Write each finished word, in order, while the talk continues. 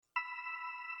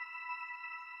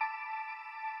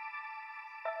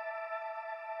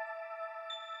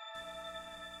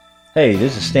Hey,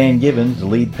 this is Stan Gibbons, the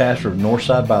lead pastor of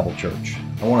Northside Bible Church.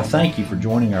 I want to thank you for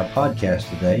joining our podcast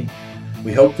today.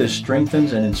 We hope this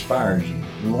strengthens and inspires you.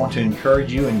 We want to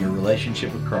encourage you in your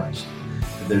relationship with Christ.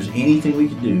 If there's anything we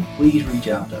can do, please reach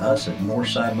out to us at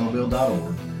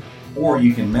northsidemobile.org, or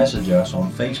you can message us on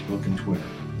Facebook and Twitter.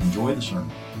 Enjoy the sermon.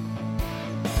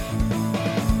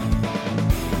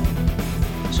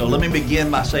 So let me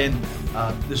begin by saying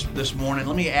this morning,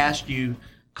 let me ask you,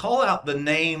 call out the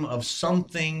name of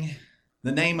something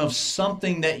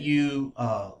that you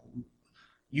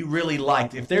really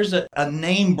liked. If there's a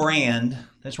name brand,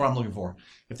 that's what I'm looking for.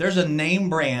 If there's a name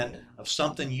brand of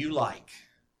something you like,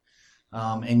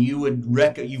 and you've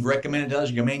recommended to us,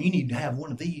 you go, man, you need to have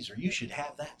one of these, or you should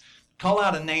have that. Call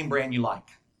out a name brand you like.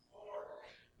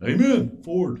 Amen.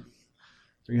 Ford.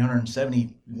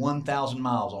 371,000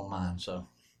 miles on mine, so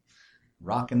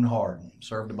rocking hard.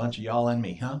 Served a bunch of y'all and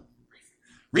me, huh?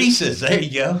 Reese's, there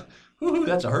you go. Woo-hoo,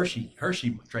 that's a Hershey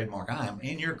trademark. I am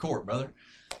in your court, brother.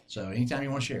 So anytime you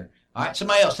want to share. All right,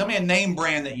 somebody else, tell me a name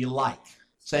brand that you like.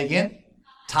 Say again.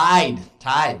 Tide.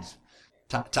 Tide's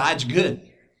good.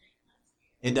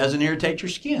 It doesn't irritate your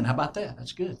skin. How about that?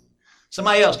 That's good.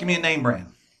 Somebody else, give me a name brand.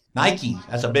 Nike,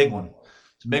 that's a big one.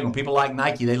 It's a big one. People like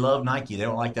Nike. They love Nike. They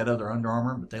don't like that other Under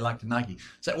Armour, but they like the Nike.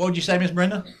 So what would you say, Miss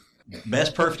Brenda?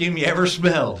 Best perfume you ever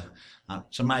smelled.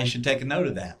 Somebody should take a note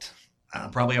of that.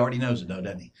 Probably already knows it, though,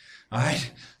 doesn't he? All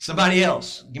right. Somebody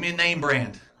else. Give me a name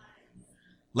brand.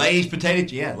 Lay's potato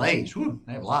chips. Yeah, Lay's. Whew,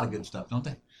 they have a lot of good stuff, don't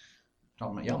they?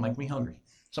 Talking about y'all make me hungry.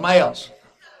 Somebody else.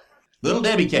 Little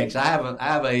Debbie cakes. I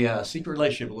have a secret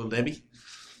relationship with Little Debbie.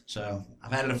 So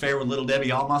I've had an affair with Little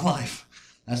Debbie all my life.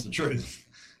 That's the truth.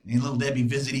 Me and Little Debbie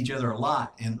visit each other a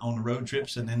lot on the road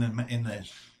trips and in the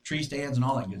tree stands and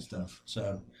all that good stuff.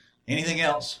 So anything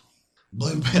else?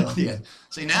 Bluebell, yeah.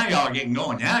 See, now y'all are getting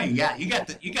going. Now you got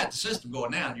the system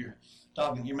going now. You're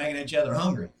making each other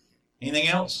hungry. Anything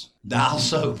else? Dial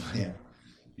soap. Yeah.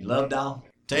 You love Dial?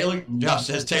 Josh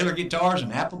says Taylor guitars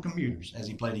and Apple computers as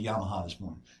he played a Yamaha this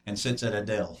morning and sits at a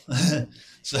Dell.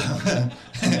 So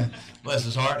bless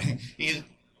his heart.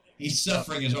 He's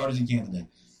suffering as hard as he can today.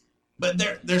 But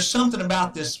there's something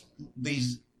about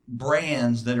these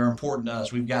brands that are important to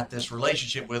us. We've got this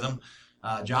relationship with them.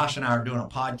 Josh and I are doing a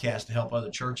podcast to help other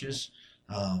churches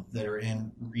that are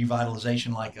in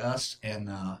revitalization like us, and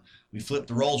we flipped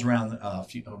the roles around a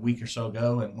week or so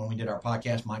ago. And when we did our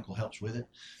podcast, Michael helps with it,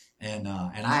 and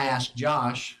I asked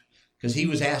Josh because he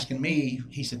was asking me.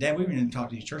 He said, "Dad, we were going to talk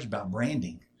to these churches about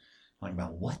branding." I'm like,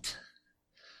 "About what?"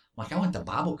 I'm like, "I went to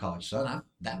Bible college, son.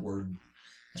 That word.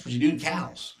 That's what you do to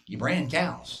cows. You brand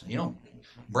cows. You don't."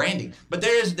 Branding. But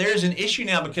there's an issue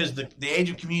now because the age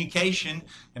of communication,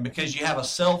 and because you have a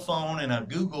cell phone and a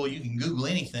Google, you can Google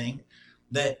anything,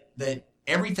 that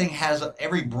every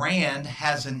brand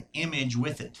has an image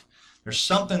with it. There's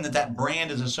something that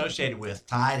brand is associated with.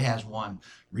 Tide has one.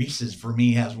 Reese's for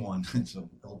me has one. It's a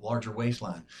larger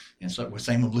waistline. And so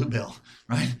same with Bluebell,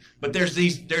 right? But there's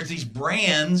these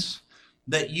brands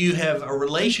that you have a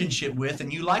relationship with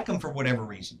and you like them for whatever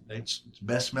reason. It's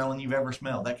best smelling you've ever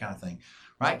smelled, that kind of thing.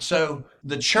 Right? So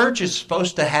the church is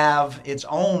supposed to have its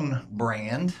own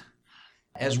brand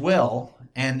as well.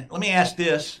 And let me ask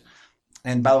this.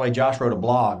 And by the way, Josh wrote a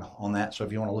blog on that. So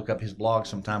if you want to look up his blog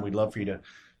sometime, we'd love for you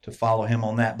to follow him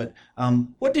on that. But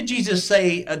what did Jesus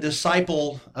say a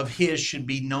disciple of his should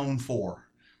be known for?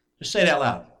 Just say it out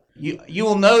loud. You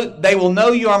will know, they will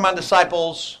know you are my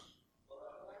disciples.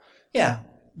 Yeah.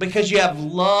 Because you have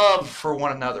love for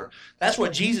one another. That's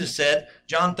what Jesus said.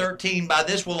 John 13, by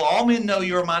this will all men know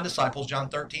you are my disciples, John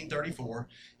 13:34,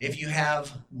 if you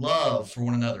have love for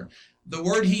one another. The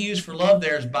word he used for love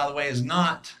there, by the way, is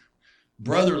not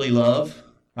brotherly love,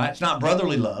 right? It's not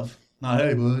brotherly love. Not,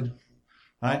 hey, bud,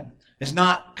 right? It's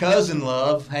not cousin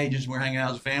love. Hey, just we're hanging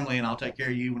out as a family and I'll take care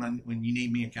of you when you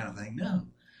need me, kind of thing. No.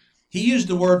 He used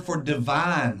the word for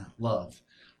divine love,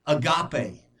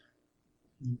 agape.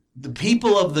 The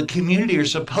people of the community are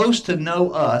supposed to know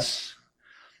us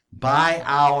by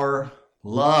our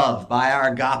love, by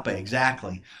our agape,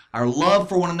 exactly. Our love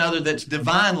for one another that's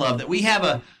divine love, that we have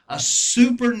a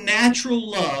supernatural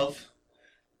love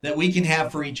that we can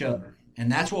have for each other.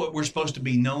 And that's what we're supposed to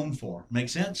be known for. Make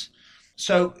sense?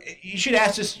 So you should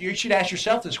ask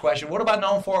yourself this question. What am I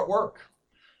known for at work?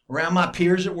 Around my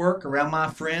peers at work, around my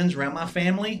friends, around my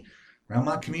family, around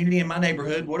my community and my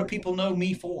neighborhood, what do people know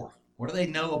me for? What do they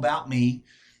know about me?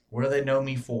 What do they know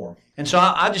me for? And so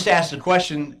I just asked a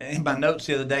question in my notes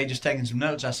the other day, just taking some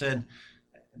notes. I said,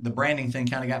 the branding thing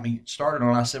kind of got me started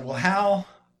on. I said, well, how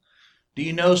do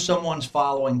you know someone's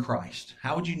following Christ?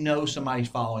 How would you know somebody's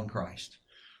following Christ?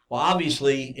 Well,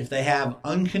 obviously, if they have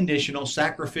unconditional,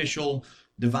 sacrificial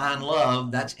divine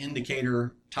love, that's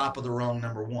indicator top of the rung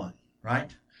number one,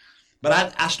 right?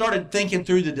 But I started thinking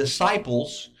through the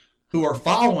disciples who are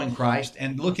following Christ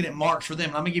and looking at marks for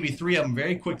them. Let me give you three of them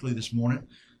very quickly this morning.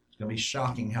 It's going to be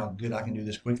shocking how good I can do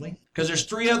this quickly. Because there's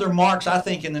three other marks, I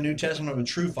think, in the New Testament of a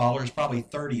true follower. There's probably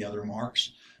 30 other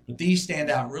marks. But these stand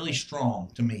out really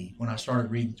strong to me when I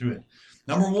started reading through it.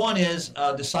 Number one is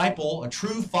a disciple, a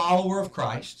true follower of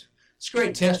Christ. It's a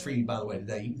great test for you, by the way,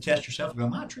 today. You can test yourself and go,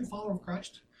 am I a true follower of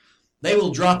Christ? They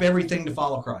will drop everything to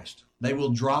follow Christ. They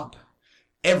will drop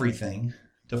everything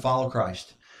to follow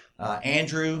Christ.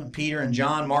 Andrew, Peter, and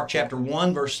John, Mark chapter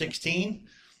 1, verse 16.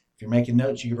 If you're making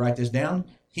notes, you can write this down.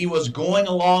 He was going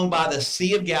along by the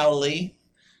Sea of Galilee,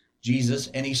 Jesus,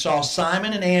 and he saw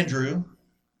Simon and Andrew,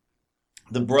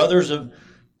 the brothers of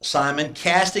Simon,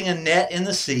 casting a net in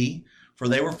the sea, for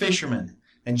they were fishermen.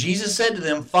 And Jesus said to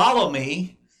them, follow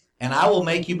me, and I will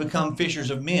make you become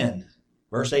fishers of men.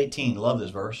 Verse 18, love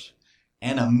this verse.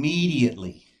 And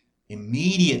immediately,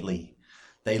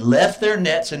 they left their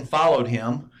nets and followed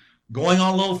him. Going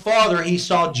on a little farther, he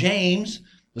saw James,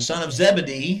 the son of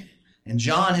Zebedee, and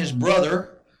John, his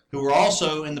brother, who were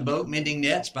also in the boat mending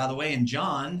nets. By the way, and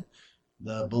John,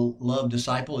 the beloved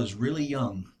disciple, is really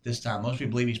young this time. Most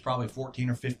people believe he's probably 14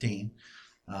 or 15.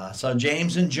 So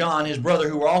James and John, his brother,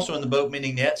 who were also in the boat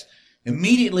mending nets,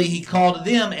 immediately he called to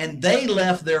them, and they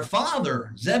left their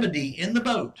father, Zebedee, in the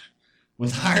boat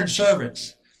with hired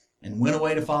servants and went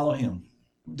away to follow him.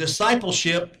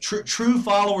 Discipleship, true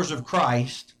followers of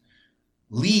Christ,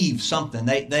 leave something.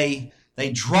 They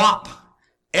drop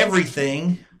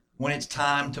everything when it's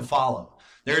time to follow.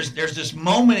 There's this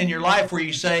moment in your life where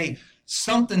you say,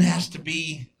 something has to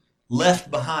be left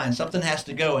behind. Something has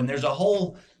to go. And there's a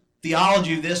whole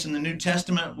theology of this in the New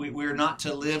Testament. We're not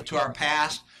to live to our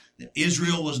past.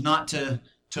 Israel was not to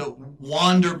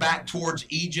wander back towards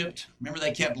Egypt. Remember,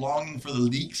 they kept longing for the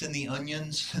leeks and the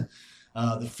onions,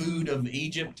 the food of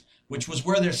Egypt, which was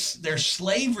where their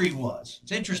slavery was.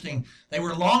 It's interesting. They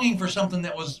were longing for something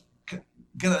that was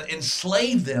going to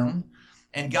enslave them,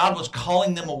 and God was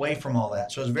calling them away from all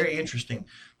that. So it's very interesting.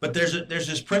 But there's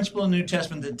this principle in the New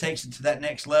Testament that takes it to that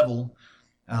next level.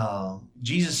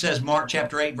 Jesus says, Mark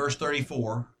chapter 8, verse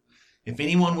 34, if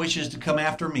anyone wishes to come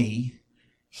after me,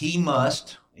 he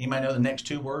must, you might know the next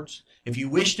two words, if you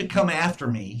wish to come after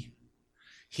me,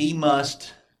 he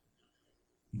must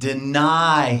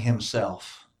deny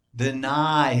himself.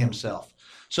 Deny himself.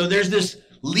 So there's this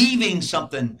leaving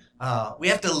something. We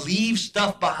have to leave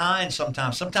stuff behind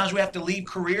sometimes. Sometimes we have to leave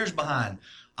careers behind,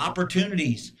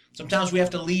 opportunities. Sometimes we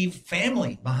have to leave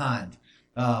family behind,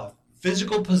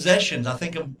 physical possessions. I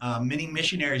think of many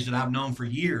missionaries that I've known for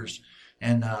years,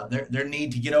 and their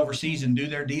need to get overseas and do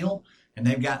their deal. And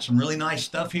they've got some really nice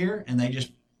stuff here, and they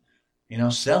just,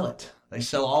 sell it. They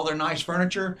sell all their nice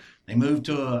furniture. They move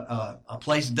to a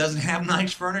place that doesn't have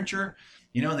nice furniture,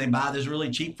 and they buy this really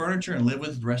cheap furniture and live with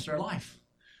it the rest of their life.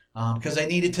 Because they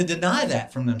needed to deny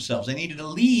that from themselves. They needed to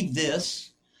leave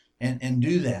this and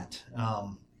do that.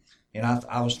 And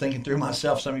I was thinking through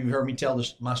myself, some of you heard me tell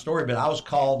my story, but I was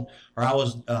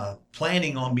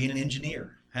planning on being an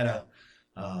engineer. Had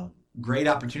a great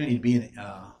opportunity to be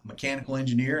a mechanical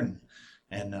engineer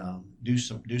and do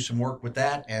some work with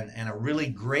that, and a really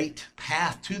great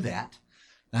path to that.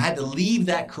 And I had to leave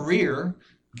that career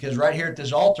because right here at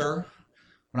this altar,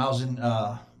 when I was in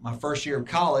my first year of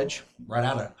college, right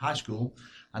out of high school,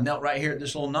 I knelt right here at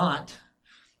this little knot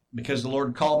because the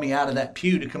Lord called me out of that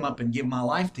pew to come up and give my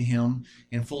life to him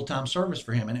in full-time service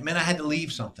for him. And it meant I had to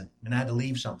leave something.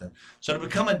 So to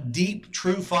become a deep,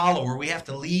 true follower, we have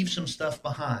to leave some stuff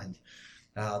behind.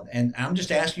 And I'm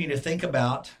just asking you to think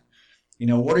about,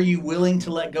 what are you willing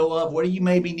to let go of? What do you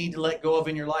maybe need to let go of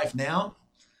in your life now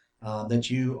that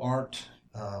you aren't,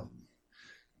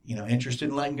 interested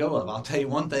in letting go of? I'll tell you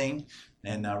one thing,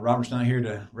 and Robert's not here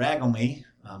to rag on me.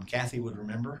 Kathy would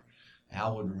remember.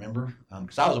 Al would remember.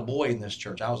 Because I was a boy in this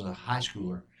church. I was a high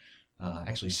schooler,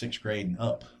 actually 6th grade and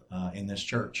up in this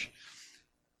church.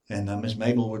 And Miss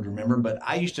Mabel would remember. But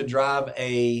I used to drive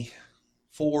a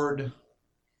Ford,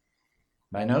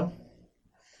 I know,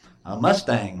 a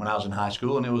Mustang when I was in high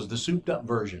school, and it was the souped up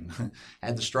version.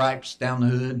 Had the stripes down the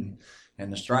hood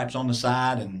and the stripes on the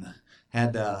side, and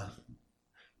had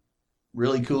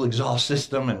really cool exhaust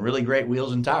system and really great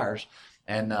wheels and tires.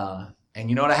 And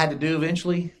you know what I had to do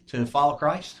eventually to follow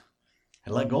Christ? I had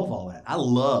to let go of all that. I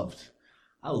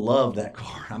loved that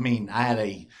car. I mean, I had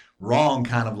a wrong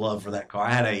kind of love for that car.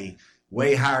 I had a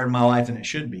way higher in my life than it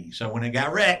should be. So when it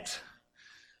got wrecked,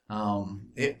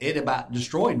 it about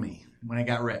destroyed me when it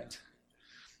got wrecked.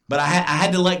 But I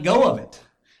had to let go of it.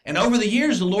 And over the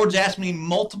years, the Lord's asked me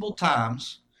multiple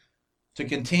times, to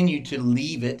continue to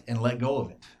leave it and let go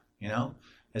of it,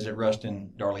 as it rusts in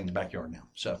Darlene's backyard now.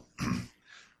 So,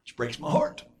 which breaks my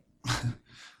heart.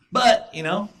 But,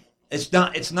 it's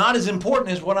not as important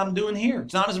as what I'm doing here.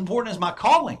 It's not as important as my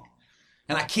calling.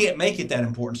 And I can't make it that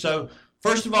important. So,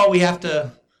 first of all, we have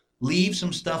to leave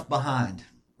some stuff behind,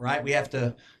 right? We have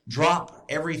to drop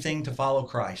everything to follow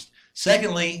Christ.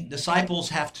 Secondly, disciples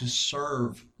have to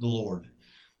serve the Lord.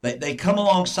 They come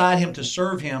alongside him to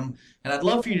serve him. And I'd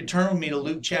love for you to turn with me to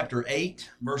Luke chapter 8,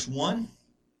 verse 1.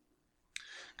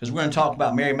 Because we're going to talk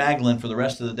about Mary Magdalene for the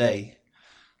rest of the day.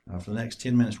 For the next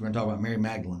 10 minutes, we're going to talk about Mary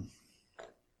Magdalene.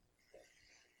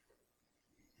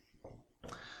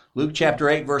 Luke chapter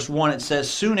 8, verse 1, it says,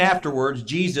 "Soon afterwards,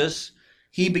 Jesus,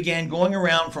 he began going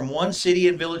around from one city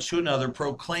and village to another,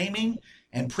 proclaiming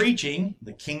and preaching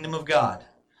the kingdom of God.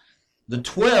 The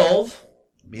 12,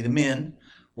 be the men,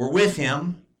 were with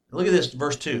him." Look at this,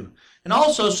 verse 2. "And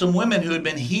also some women who had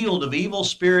been healed of evil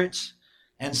spirits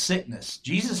and sickness."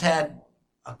 Jesus had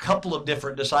a couple of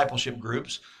different discipleship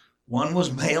groups. One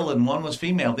was male and one was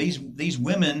female. These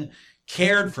women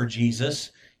cared for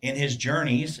Jesus in his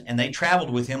journeys, and they traveled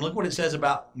with him. Look what it says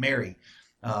about Mary.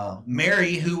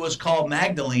 Mary, who was called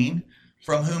Magdalene,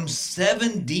 from whom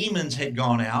 7 demons had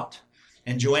gone out,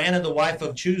 and Joanna, the wife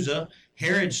of Chuza,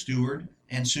 Herod's steward,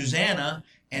 and Susanna,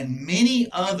 and many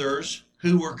others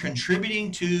who were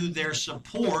contributing to their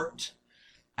support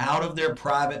out of their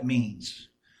private means.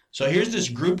 So here's this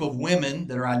group of women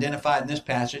that are identified in this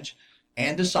passage,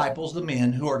 and disciples, the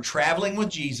men, who are traveling with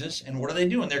Jesus. And what are they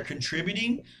doing? They're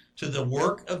contributing to the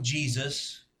work of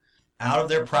Jesus out of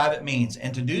their private means.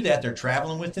 And to do that, they're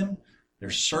traveling with him. They're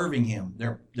serving him.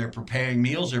 They're preparing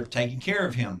meals. They're taking care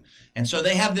of him. And so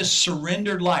they have this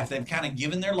surrendered life. They've kind of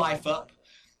given their life up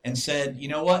and said, you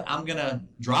know what? I'm going to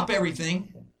drop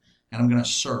everything and I'm going to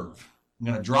serve. I'm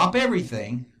going to drop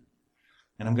everything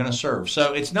and I'm going to serve.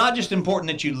 So it's not just important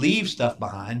that you leave stuff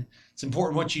behind. It's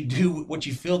important what you do, what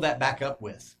you fill that back up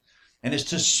with. And it's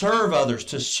to serve others,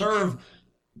 to serve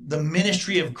the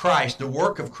ministry of Christ, the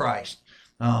work of Christ.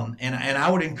 And I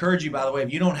would encourage you, by the way,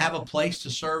 if you don't have a place to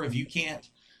serve, if you can't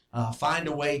find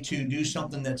a way to do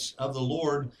something that's of the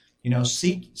Lord,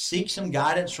 seek some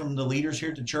guidance from the leaders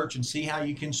here at the church and see how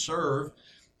you can serve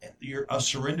a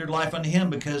surrendered life unto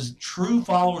him, because true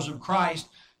followers of Christ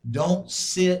don't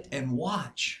sit and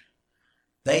watch.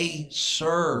 They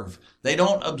serve. They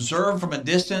don't observe from a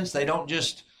distance. They don't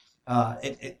just,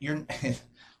 the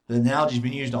analogy's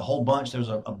been used a whole bunch. There was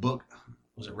a book,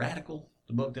 was it Radical?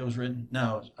 The book that was written?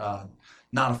 No,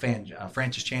 Not a Fan.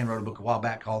 Francis Chan wrote a book a while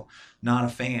back called Not a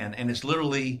Fan. And it's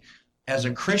literally, as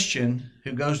a Christian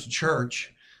who goes to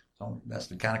church, so that's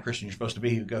the kind of Christian you're supposed to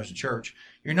be who goes to church,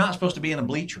 you're not supposed to be in a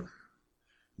bleacher.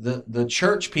 The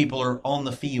church people are on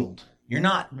the field. You're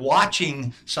not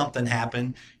watching something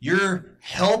happen. You're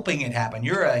helping it happen.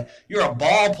 You're a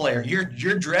ball player.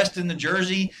 You're dressed in the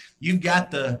jersey. You've got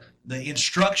the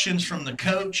instructions from the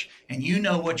coach, and you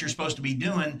know what you're supposed to be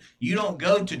doing. You don't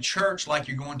go to church like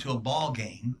you're going to a ball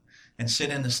game and sit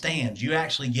in the stands. You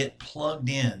actually get plugged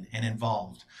in and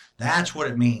involved. That's what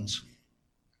it means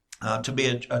to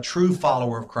be a true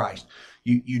follower of Christ.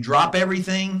 You drop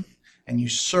everything and you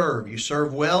serve. You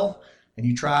serve well, and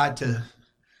you try to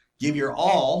give your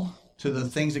all to the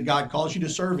things that God calls you to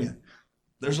serve in.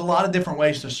 There's a lot of different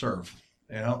ways to serve.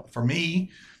 For me,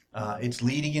 it's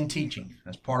leading and teaching.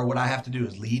 That's part of what I have to do,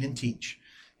 is lead and teach.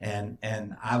 And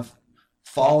I've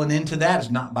fallen into that.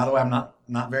 It's not, by the way, I'm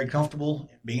not very comfortable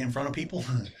being in front of people.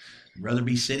 I'd rather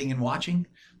be sitting and watching.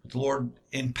 But the Lord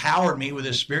empowered me with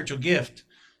His spiritual gift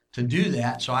to do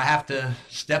that. So I have to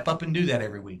step up and do that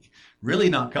every week. Really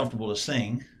not comfortable to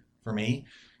sing for me,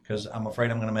 because I'm afraid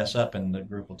I'm going to mess up, and the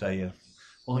group will tell you,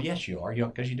 well, yes, you are,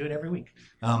 because you do it every week.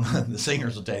 The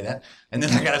singers will tell you that. And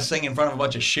then I got to sing in front of a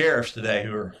bunch of sheriffs today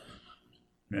who are,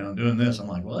 doing this. I'm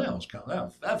like, well,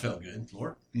 that felt good,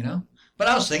 Lord, But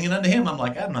I was singing unto Him. I'm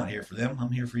like, I'm not here for them.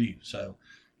 I'm here for you. So,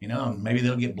 maybe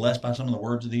they'll get blessed by some of the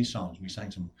words of these songs. We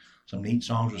sang some neat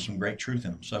songs with some great truth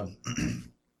in them. So,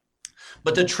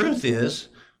 but the truth is,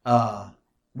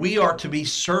 we are to be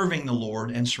serving the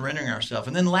Lord and surrendering ourselves.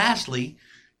 And then lastly,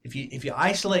 if you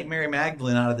isolate Mary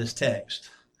Magdalene out of this text,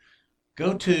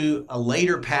 go to a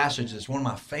later passage that's one of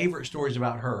my favorite stories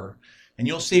about her, and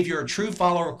you'll see if you're a true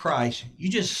follower of Christ, you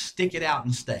just stick it out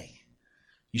and stay.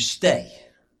 You stay.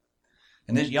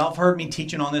 And y'all have heard me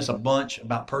teaching on this a bunch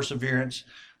about perseverance.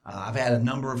 I've had a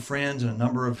number of friends and a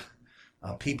number of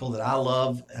people that I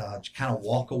love to kind of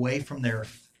walk away from their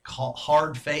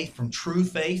hard faith, from true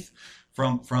faith,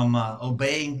 from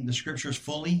obeying the Scriptures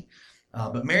fully.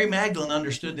 But Mary Magdalene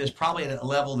understood this probably at a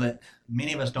level that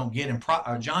many of us don't get. In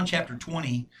John chapter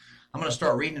 20, I'm going to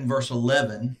start reading in verse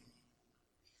 11.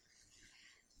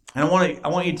 And I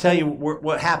want you to tell you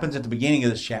what happens at the beginning of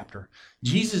this chapter.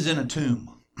 Jesus is in a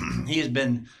tomb. He has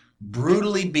been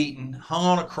brutally beaten, hung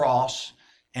on a cross,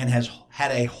 and has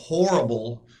had a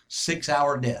horrible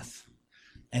 6-hour death.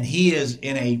 And he is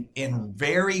in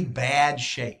very bad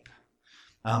shape.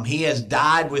 He has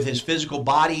died with his physical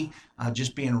body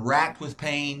just being racked with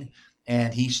pain,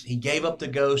 and he gave up the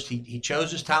ghost. He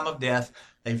chose his time of death.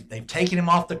 They've taken him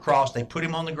off the cross. They put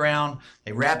him on the ground.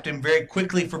 They wrapped him very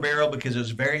quickly for burial because it was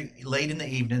very late in the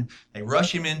evening. They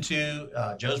rush him into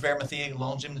Joseph Arimathea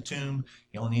loans him the tomb.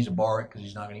 He only needs to borrow it because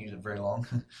he's not going to use it very long.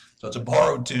 So it's a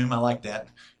borrowed tomb. I like that.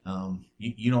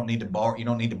 You don't need to borrow. You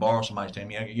don't need to borrow somebody's tomb.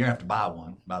 You don't have to buy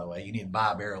one. By the way, you need to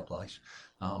buy a burial place.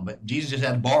 But Jesus just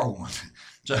had to borrow one.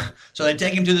 So they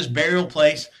take him to this burial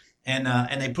place, and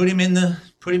they put him in the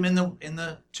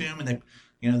tomb, and they.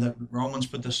 The Romans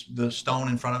put the stone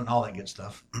in front of it and all that good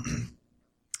stuff.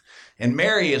 And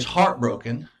Mary is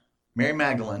heartbroken. Mary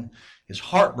Magdalene is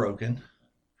heartbroken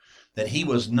that he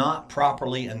was not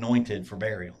properly anointed for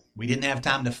burial. We didn't have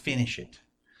time to finish it.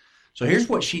 So here's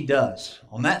what she does.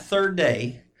 On that third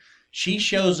day, she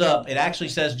shows up. It actually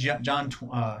says John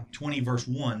 20 verse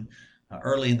 1,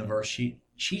 early in the verse. She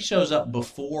shows up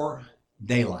before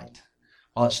daylight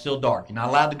while it's still dark. You're not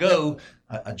allowed to go.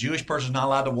 A Jewish person is not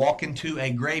allowed to walk into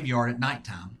a graveyard at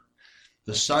nighttime.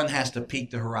 The sun has to peak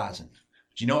the horizon.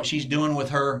 But you know what she's doing with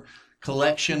her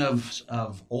collection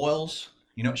of oils?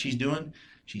 You know what she's doing?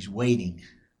 She's waiting.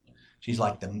 She's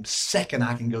like, the second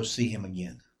I can go see him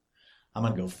again, I'm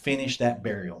going to go finish that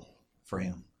burial for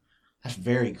him. That's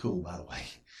very cool, by the way.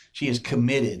 She is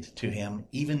committed to him,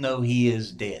 even though he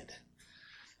is dead.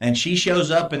 And she shows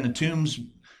up in the tomb's,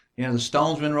 the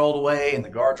stone's been rolled away and the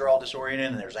guards are all disoriented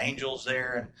and there's angels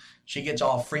there. And she gets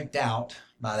all freaked out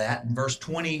by that.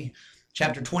 In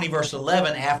chapter 20, verse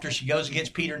 11, after she goes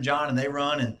against Peter and John and they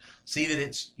run and see that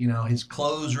it's, his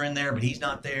clothes are in there, but he's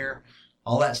not there,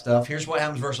 all that stuff. Here's what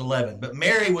happens, verse 11. But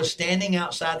Mary was standing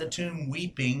outside the tomb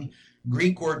weeping.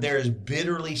 Greek word there is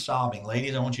bitterly sobbing.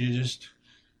 Ladies, I want you to just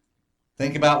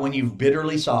think about when you've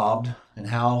bitterly sobbed and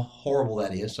how horrible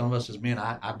that is. Some of us as men,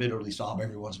 I bitterly sob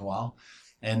every once in a while.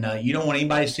 And you don't want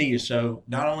anybody to see you. So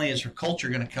not only is her culture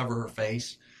going to cover her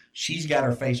face, she's got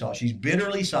her face off. She's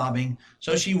bitterly sobbing.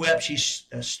 So she wept. She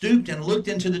stooped and looked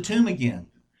into the tomb again.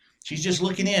 She's just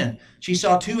looking in. She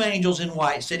saw 2 angels in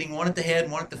white sitting, one at the head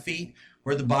and one at the feet,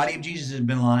 where the body of Jesus had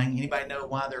been lying. Anybody know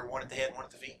why they're one at the head and one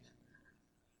at the feet?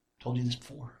 Told you this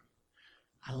before.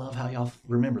 I love how y'all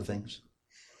remember things.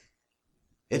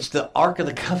 It's the Ark of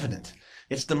the Covenant.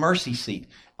 It's the mercy seat.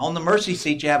 On the mercy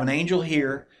seat, you have an angel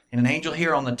here and an angel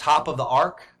here on the top of the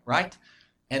ark, right?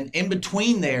 And in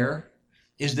between there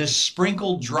is this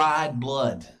sprinkled dried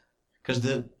blood, because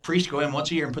the priests go in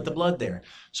once a year and put the blood there.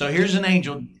 So here's an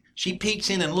angel. She peeks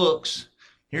in and looks.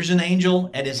 Here's an angel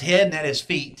at his head and at his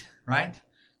feet, right?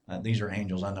 These are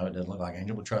angels. I know it doesn't look like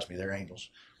angels, but trust me, they're angels,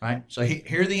 right? So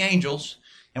here are the angels.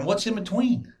 And what's in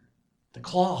between? The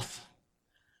cloth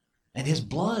and his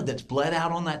blood that's bled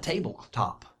out on that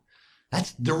tabletop.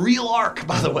 That's the real ark,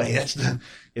 by the way. That's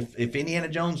if Indiana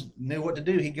Jones knew what to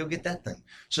do, he'd go get that thing.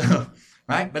 So,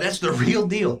 right? But that's the real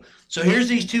deal. So here's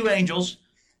these 2 angels,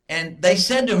 and they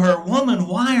said to her, "Woman,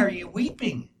 why are you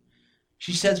weeping?"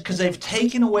 She says, "Because they've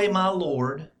taken away my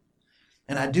Lord,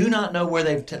 and I do not know where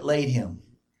they've laid him."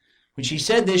 When she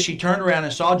said this, she turned around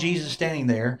and saw Jesus standing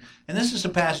there. And this is a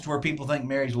passage where people think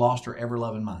Mary's lost her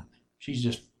ever-loving mind. She's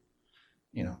just,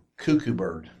 cuckoo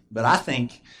bird. But I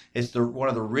think it's one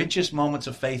of the richest moments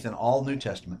of faith in all New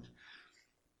Testament.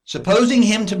 Supposing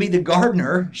him to be the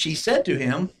gardener, she said to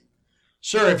him,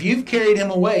 "Sir, if you've carried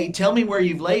him away, tell me where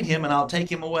you've laid him and I'll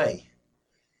take him away."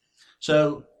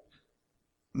 So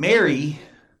Mary,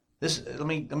 let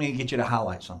me get you to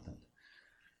highlight something.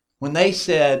 When they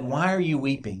said, "Why are you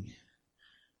weeping?"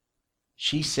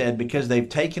 She said, "Because they've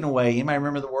taken away," anybody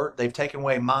remember the word? They've taken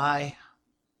away my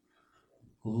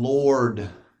Lord.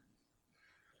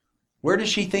 Where does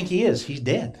she think he is? He's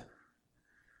dead.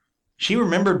 She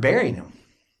remembered burying him.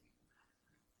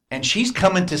 And she's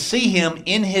coming to see him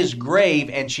in his grave,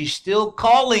 and she's still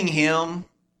calling him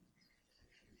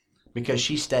because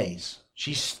she stays.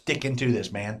 She's sticking to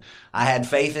this, man. I had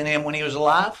faith in him when he was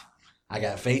alive. I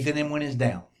got faith in him when he's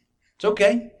down. It's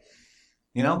okay.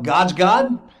 God's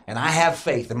God, and I have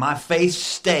faith, and my faith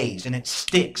stays, and it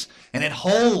sticks, and it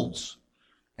holds.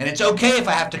 And it's okay if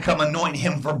I have to come anoint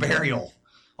him for burial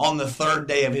on the 3rd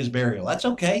day of his burial. That's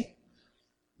okay.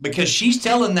 Because she's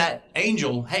telling that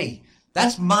angel, "Hey,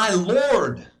 that's my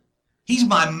Lord. He's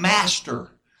my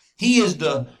master. He's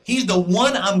the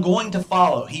one I'm going to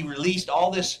follow. He released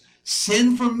all this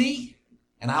sin from me,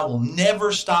 and I will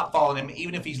never stop following him,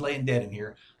 even if he's laying dead in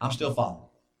here. I'm still following.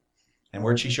 And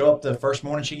where'd she show up the first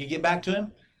morning she could get back to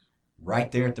him?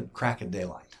 Right there at the crack of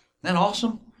daylight. Isn't that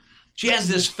awesome? She has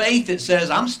this faith that says,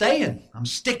 I'm staying, I'm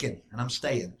sticking, and I'm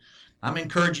staying. I'm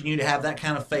encouraging you to have that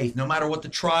kind of faith, no matter what the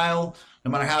trial, no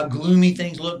matter how gloomy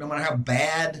things look, no matter how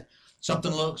bad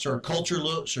something looks or a culture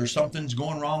looks or something's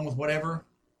going wrong with whatever.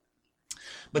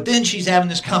 But then she's having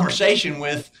this conversation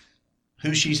with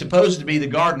who she's supposed to be, the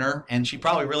gardener, and she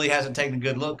probably really hasn't taken a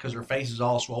good look because her face is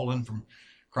all swollen from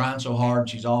crying so hard.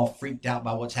 She's all freaked out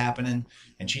by what's happening,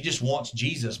 and she just wants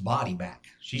Jesus' body back.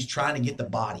 She's trying to get the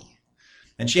body.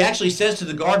 And she actually says to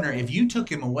the gardener, if you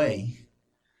took him away,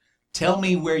 tell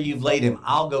me where you've laid him.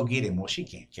 I'll go get him. Well, she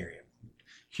can't carry a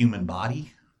human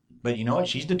body. But you know what?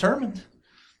 She's determined.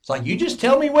 It's like, you just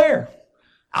tell me where.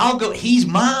 I'll go. He's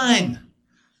mine.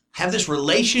 Have this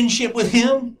relationship with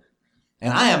him.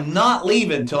 And I am not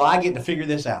leaving until I get to figure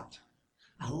this out.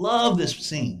 I love this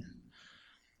scene.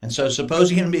 And so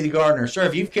supposing him to be the gardener, sir,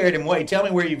 if you've carried him away, tell me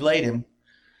where you've laid him,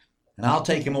 and I'll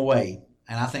take him away.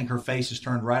 And I think her face is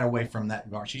turned right away from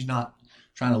that gardener. She's not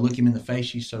trying to look him in the face.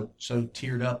 She's so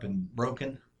teared up and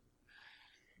broken.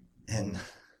 And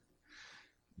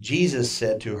Jesus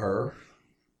said to her,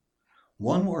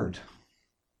 one word.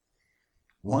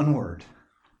 One word.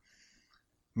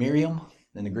 Miriam,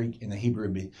 in the Greek, in the Hebrew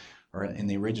would be, or in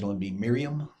the original would be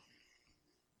Miriam.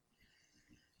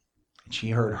 And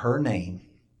she heard her name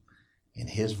in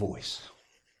his voice.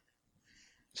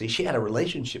 See, she had a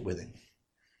relationship with him.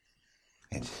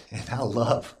 And I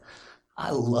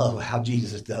love how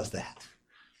Jesus does that.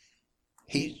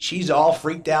 She's all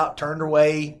freaked out, turned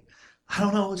away. I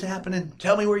don't know what's happening.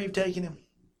 Tell me where you've taken him.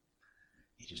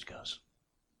 He just goes,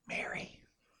 Mary.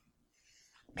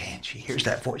 Man, she hears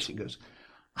that voice. She goes,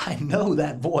 I know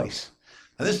that voice.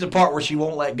 Now, this is the part where she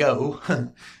won't let go.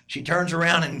 She turns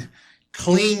around and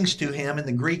clings to him. In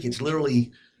the Greek, it's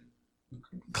literally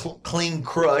cling,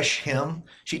 crush him.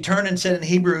 She turned and said in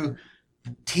Hebrew,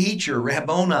 teacher,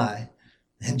 Rabboni.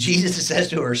 And Jesus says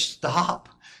to her, stop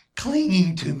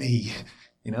clinging to me.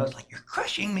 You know, it's like, you're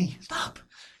crushing me. Stop.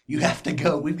 You have to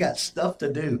go. We've got stuff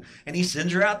to do. And he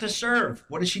sends her out to serve.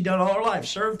 What has she done all her life?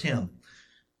 Served him.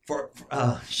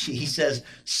 He says,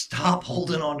 stop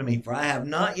holding on to me, for I have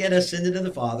not yet ascended to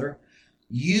the Father.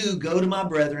 You go to my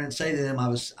brethren and say to them,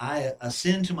 I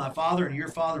ascend to my Father and your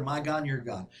Father, my God and your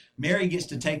God. Mary gets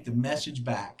to take the message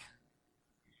back.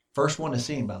 First one to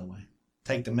see him, by the way.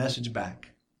 Take the message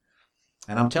back.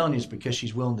 And I'm telling you, it's because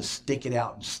she's willing to stick it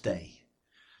out and stay.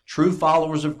 True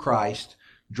followers of Christ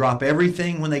drop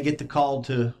everything when they get the call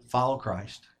to follow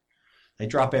Christ. They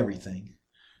drop everything.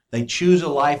 They choose a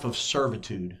life of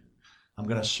servitude. I'm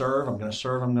going to serve, I'm going to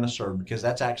serve, I'm going to serve, because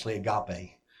that's actually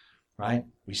agape, right?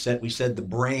 We said the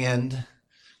brand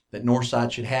that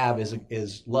Northside should have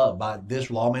is love. By this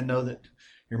will all men know that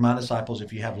you're my disciples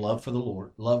if you have love for the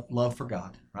Lord, love for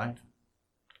God, right?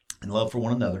 And love for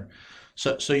one another.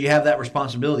 So you have that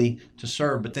responsibility to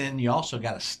serve, but then you also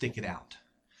got to stick it out.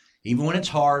 Even when it's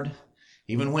hard,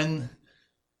 even when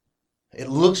it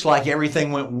looks like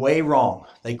everything went way wrong.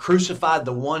 They crucified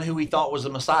the one who we thought was the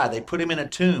Messiah. They put him in a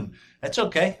tomb. That's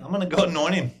okay. I'm going to go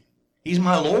anoint him. He's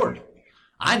my Lord.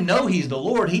 I know he's the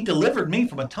Lord. He delivered me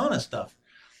from a ton of stuff.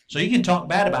 So you can talk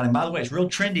bad about him. By the way, it's real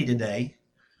trendy today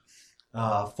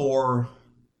for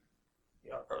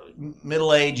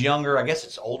middle-aged, younger, I guess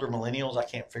it's older millennials. I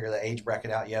can't figure the age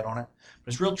bracket out yet on it.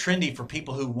 But it's real trendy for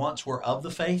people who once were of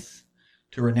the faith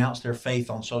to renounce their faith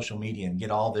on social media and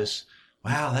get all this,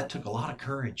 wow, that took a lot of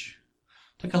courage.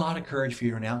 It took a lot of courage for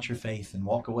you to renounce your faith and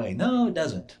walk away. No, it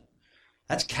doesn't.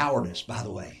 That's cowardice, by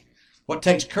the way. What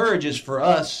takes courage is for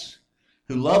us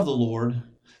who love the Lord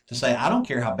to say, I don't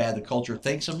care how bad the culture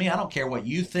thinks of me. I don't care what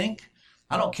you think.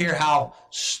 I don't care how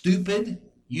stupid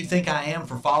you think I am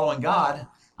for following God.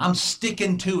 I'm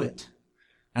sticking to it.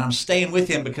 And I'm staying with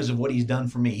him because of what he's done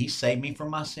for me. He saved me from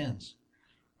my sins,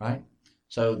 right?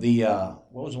 So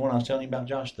what was the one I was telling you about,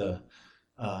 Josh?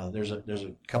 There's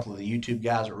a couple of the YouTube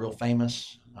guys that are real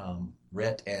famous.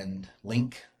 Rhett and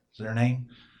Link is their name.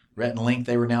 Rhett and Link,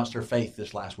 they renounced their faith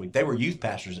this last week. They were youth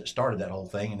pastors that started that whole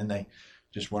thing, and then they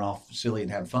just went off silly and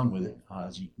had fun with it.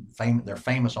 They're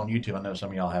famous on YouTube. I know some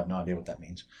of y'all have no idea what that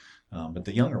means, but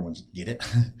the younger ones get it,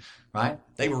 right?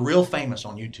 They were real famous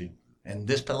on YouTube. And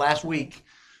this last week,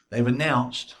 they've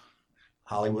announced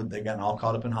Hollywood. They've gotten all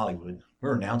caught up in Hollywood.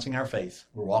 We're renouncing our faith.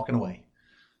 We're walking away.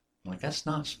 I'm like, that's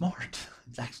not smart.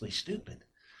 It's actually stupid.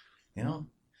 You know,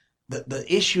 the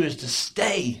issue is to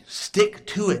stick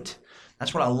to it.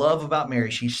 That's what I love about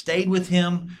Mary. She stayed with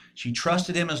him. She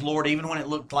trusted him as Lord, even when it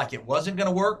looked like it wasn't going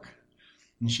to work.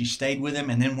 And she stayed with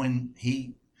him. And then when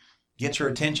he gets her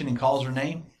attention and calls her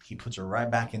name, he puts her right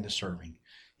back into serving.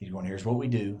 He's going, here's what we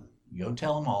do. You go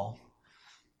tell them all.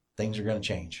 Things are going to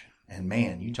change. And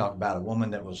man, you talk about a woman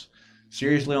that was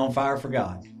seriously on fire for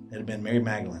God. It had been Mary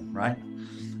Magdalene, right?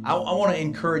 I want to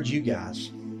encourage you guys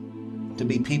to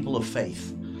be people of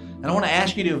faith. And I want to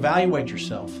ask you to evaluate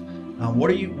yourself.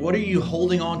 What are you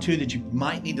holding on to that you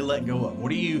might need to let go of?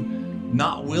 What are you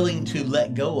not willing to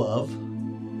let go of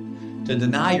to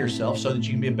deny yourself so that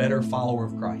you can be a better follower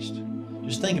of Christ?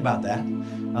 Just think about that.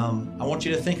 I want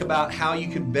you to think about how you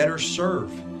can better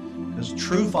serve, because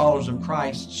true followers of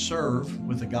Christ serve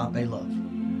with the God they love.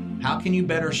 How can you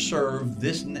better serve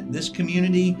this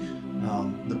community,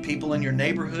 the people in your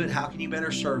neighborhood? How can you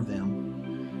better serve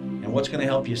them? And what's going to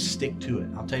help you stick to it?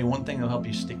 I'll tell you one thing that'll help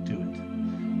you stick to it.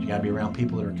 You got to be around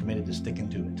people that are committed to sticking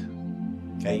to it.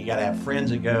 Okay, you got to have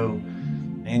friends that go,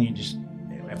 man,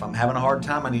 if I'm having a hard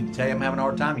time, I need to tell you I'm having a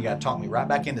hard time. You got to talk me right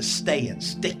back into staying.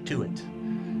 Stick to it.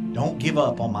 Don't give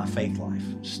up on my faith life.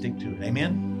 Stick to it.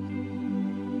 Amen?